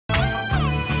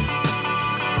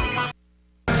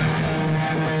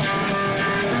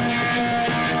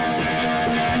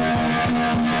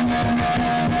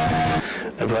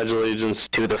pledge allegiance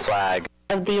to the flag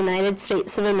of the United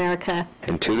States of America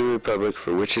and to the republic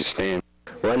for which it stands,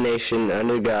 one nation,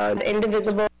 under God,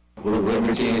 indivisible, with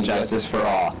liberty and justice for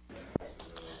all.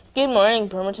 Good morning,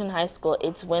 Bremerton High School.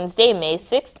 It's Wednesday, May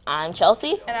 6th. I'm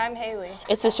Chelsea. And I'm Haley.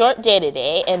 It's a short day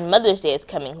today, and Mother's Day is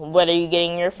coming. What are you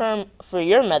getting for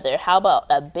your mother? How about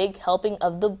a big helping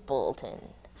of the bulletin?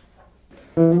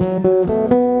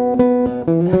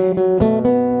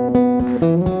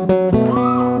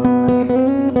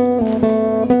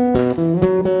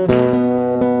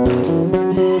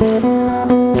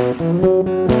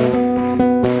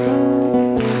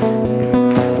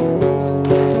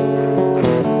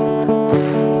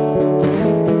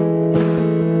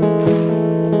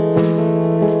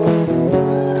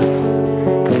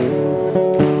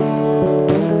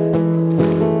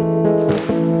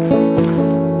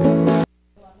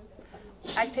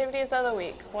 Activities of the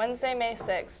week. Wednesday, May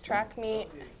 6th, track meet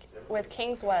with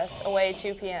Kings West, away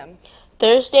 2 p.m.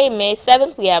 Thursday, May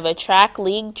 7th, we have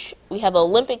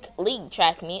Olympic League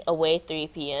track meet, away 3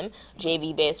 p.m.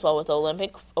 JV baseball with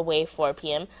Olympic, away 4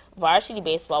 p.m. Varsity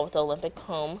baseball with Olympic,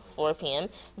 home 4 p.m.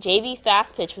 JV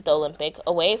fast pitch with Olympic,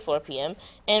 away 4 p.m.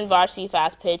 And varsity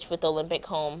fast pitch with Olympic,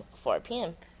 home 4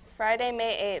 p.m. Friday,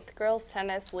 May 8th, Girls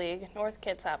Tennis League, North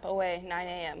Kitsap, away 9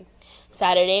 a.m.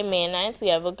 Saturday, May 9th, we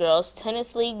have a Girls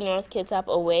Tennis League, North Kitsap,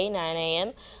 away 9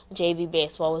 a.m. JV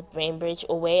baseball with Bainbridge,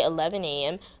 away 11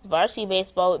 a.m. Varsity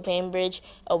baseball with Bainbridge,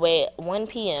 away 1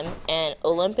 p.m. And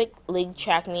Olympic League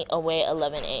track meet, away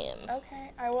 11 a.m.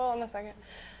 Okay, I will in a second.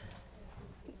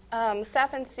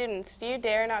 Staff and students, do you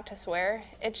dare not to swear?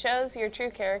 It shows your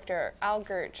true character. Al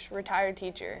Gertsch, retired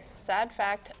teacher. Sad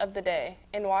fact of the day.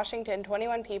 In Washington,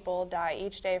 21 people die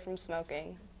each day from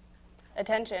smoking.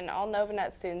 Attention, all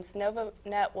NovaNet students.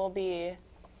 NovaNet will be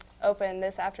open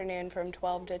this afternoon from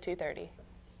 12 to 2:30.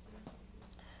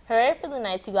 Hooray for the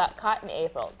Knights who got caught in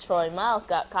April. Troy Miles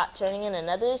got caught turning in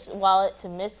another's wallet to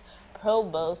Miss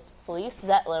Provost. Felice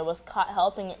Zettler was caught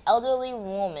helping an elderly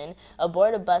woman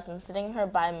aboard a bus and sitting her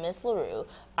by Miss LaRue.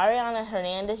 Ariana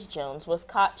Hernandez-Jones was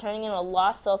caught turning in a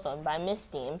lost cell phone by Miss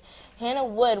Deem. Hannah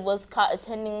Wood was caught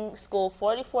attending school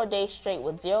 44 days straight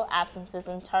with 0 absences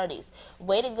and tardies.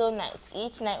 Way to go, Knights.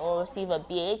 Each Knight will receive a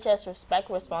BHS Respect,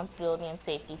 Responsibility, and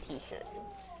Safety t-shirt.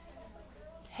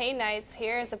 Hey Knights,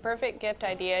 here is a perfect gift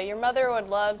idea. Your mother would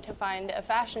love to find a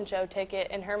fashion show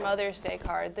ticket in her Mother's Day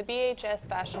card. The BHS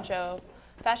Fashion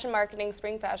Marketing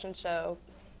Spring Fashion Show,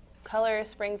 Color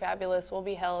Spring Fabulous, will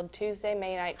be held Tuesday,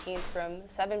 May 19th from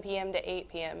 7 p.m. to 8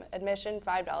 p.m. Admission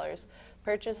 $5.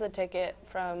 Purchase a ticket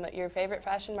from your favorite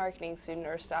fashion marketing student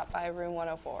or stop by room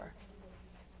 104.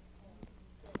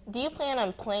 Do you plan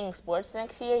on playing sports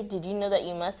next year? Did you know that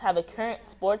you must have a current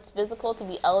sports physical to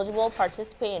be eligible to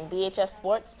participate in BHS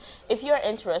sports? If you are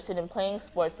interested in playing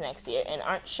sports next year and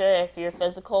aren't sure if your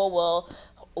physical will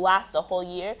last a whole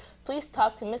year, please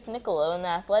talk to Miss Niccolo in the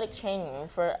athletic training room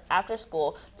for after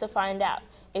school to find out.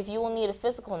 If you will need a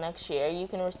physical next year, you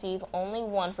can receive only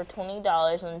one for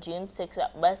 $20 on June 6th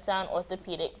at West Sound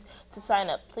Orthopedics. To sign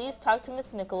up, please talk to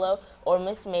Miss Niccolo or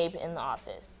Miss Mabe in the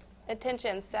office.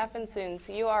 Attention, staff and students,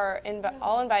 you are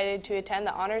all invited to attend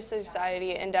the Honor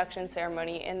Society induction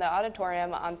ceremony in the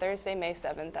auditorium on Thursday, May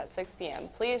 7th at 6 p.m.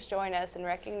 Please join us in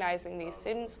recognizing these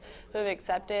students who have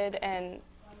accepted an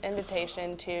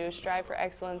invitation to strive for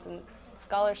excellence in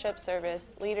scholarship,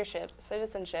 service, leadership,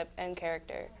 citizenship, and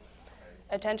character.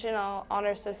 Attention all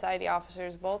Honor Society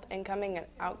officers, both incoming and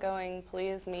outgoing,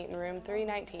 please meet in room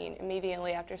 319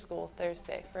 immediately after school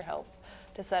Thursday for help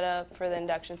to set up for the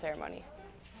induction ceremony.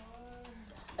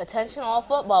 Attention all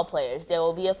football players. There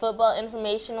will be a football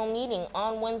informational meeting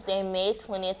on Wednesday, May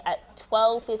 20th at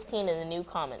 12:15 in the New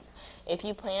Commons. If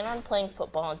you plan on playing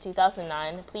football in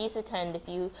 2009, please attend. If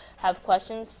you have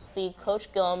questions, see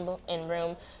Coach Gillum in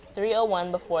room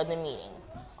 301 before the meeting.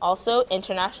 Also,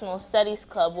 International Studies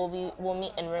Club will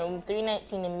meet in room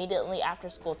 319 immediately after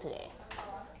school today.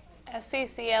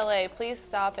 FCCLA, please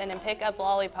stop in and pick up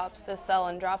lollipops to sell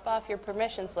and drop off your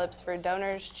permission slips for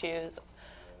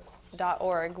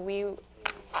DonorsChoose.org. We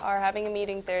are having a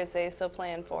meeting Thursday, so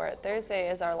plan for it. Thursday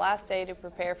is our last day to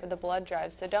prepare for the blood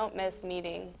drive, so don't miss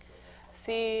meeting.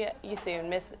 See you soon,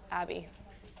 Miss Abby.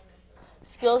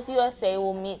 Skills USA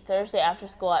will meet Thursday after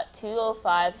school at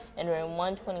 2:05 in room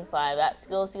 125. That's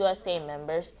Skills USA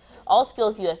members. All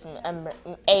Skills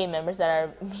USA members that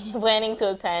are planning to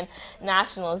attend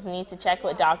nationals need to check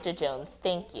with Dr. Jones.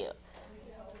 Thank you.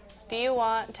 Do you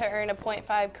want to earn a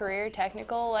 .5 career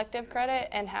technical elective credit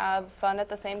and have fun at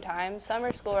the same time?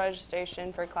 Summer school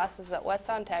registration for classes at West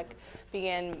Sound Tech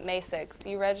begin May 6th.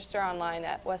 You register online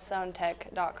at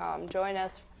westsoundtech.com. Join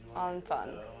us on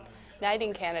fun.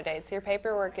 Knighting candidates, your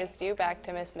paperwork is due back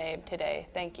to Miss Mabe today.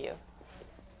 Thank you.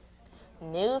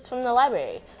 News from the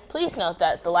library. Please note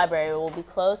that the library will be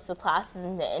closed to classes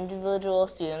and to individual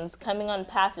students coming on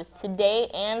passes today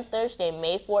and Thursday,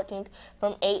 May 14th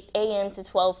from 8 a.m. to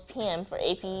 12 p.m. for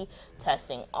AP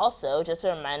testing. Also, just a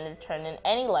reminder to turn in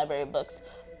any library books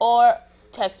or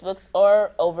textbooks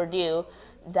or overdue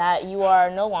that you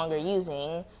are no longer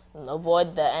using.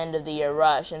 Avoid the end of the year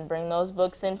rush and bring those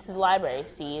books into the library.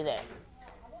 See you there.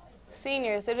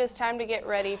 Seniors, it is time to get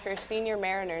ready for Senior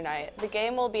Mariner Night. The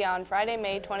game will be on Friday,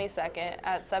 May 22nd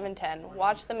at 7:10.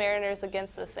 Watch the Mariners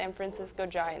against the San Francisco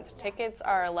Giants. Tickets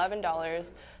are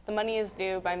 $11. The money is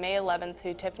due by May 11th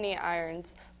to Tiffany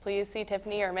Irons. Please see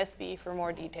Tiffany or Miss B for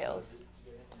more details.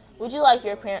 Would you like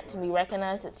your parent to be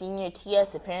recognized at Senior Tea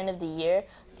as the Parent of the Year?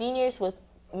 Seniors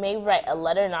may write a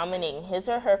letter nominating his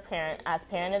or her parent as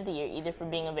Parent of the Year, either for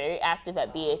being very active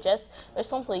at BHS or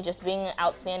simply just being an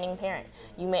outstanding parent.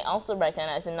 You may also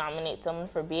recognize and nominate someone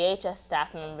for BHS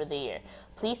Staff Member of the Year.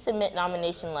 Please submit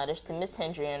nomination letters to Ms.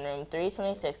 Hendry in room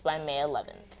 326 by May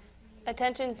 11th.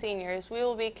 Attention seniors, we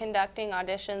will be conducting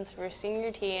auditions for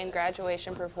senior tea and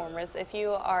graduation performers. If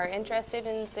you are interested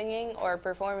in singing or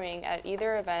performing at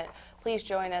either event, please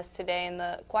join us today in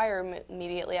the choir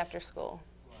immediately after school.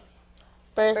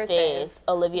 Birthdays: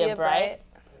 Olivia Bright,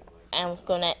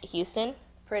 Antoinette Houston,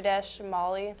 Pradesh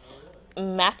Molly,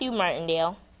 Matthew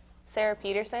Martindale, Sarah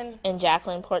Peterson, and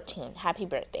Jacqueline Portune. Happy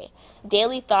birthday.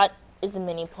 Daily Thought is a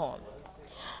mini poem.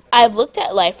 I've looked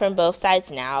at life from both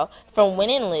sides now, from win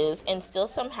and lose, and still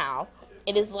somehow,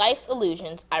 it is life's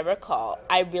illusions I recall.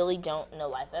 I really don't know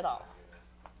life at all.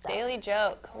 Daily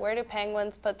joke. Where do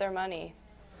penguins put their money?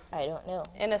 I don't know.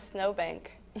 In a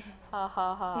snowbank. Ha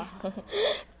ha ha.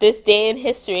 This day in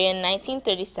history in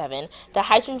 1937, the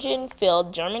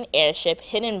hydrogen-filled German airship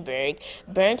Hindenburg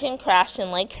burned and crashed in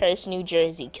Lakehurst, New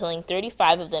Jersey, killing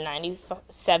 35 of the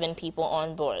 97 people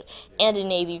on board and a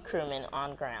Navy crewman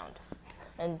on ground.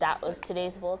 And that was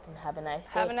today's bulletin. Have a nice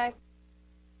day. Have a nice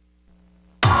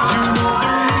And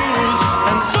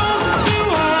so do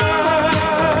I.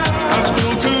 I've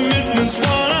still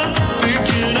commitments.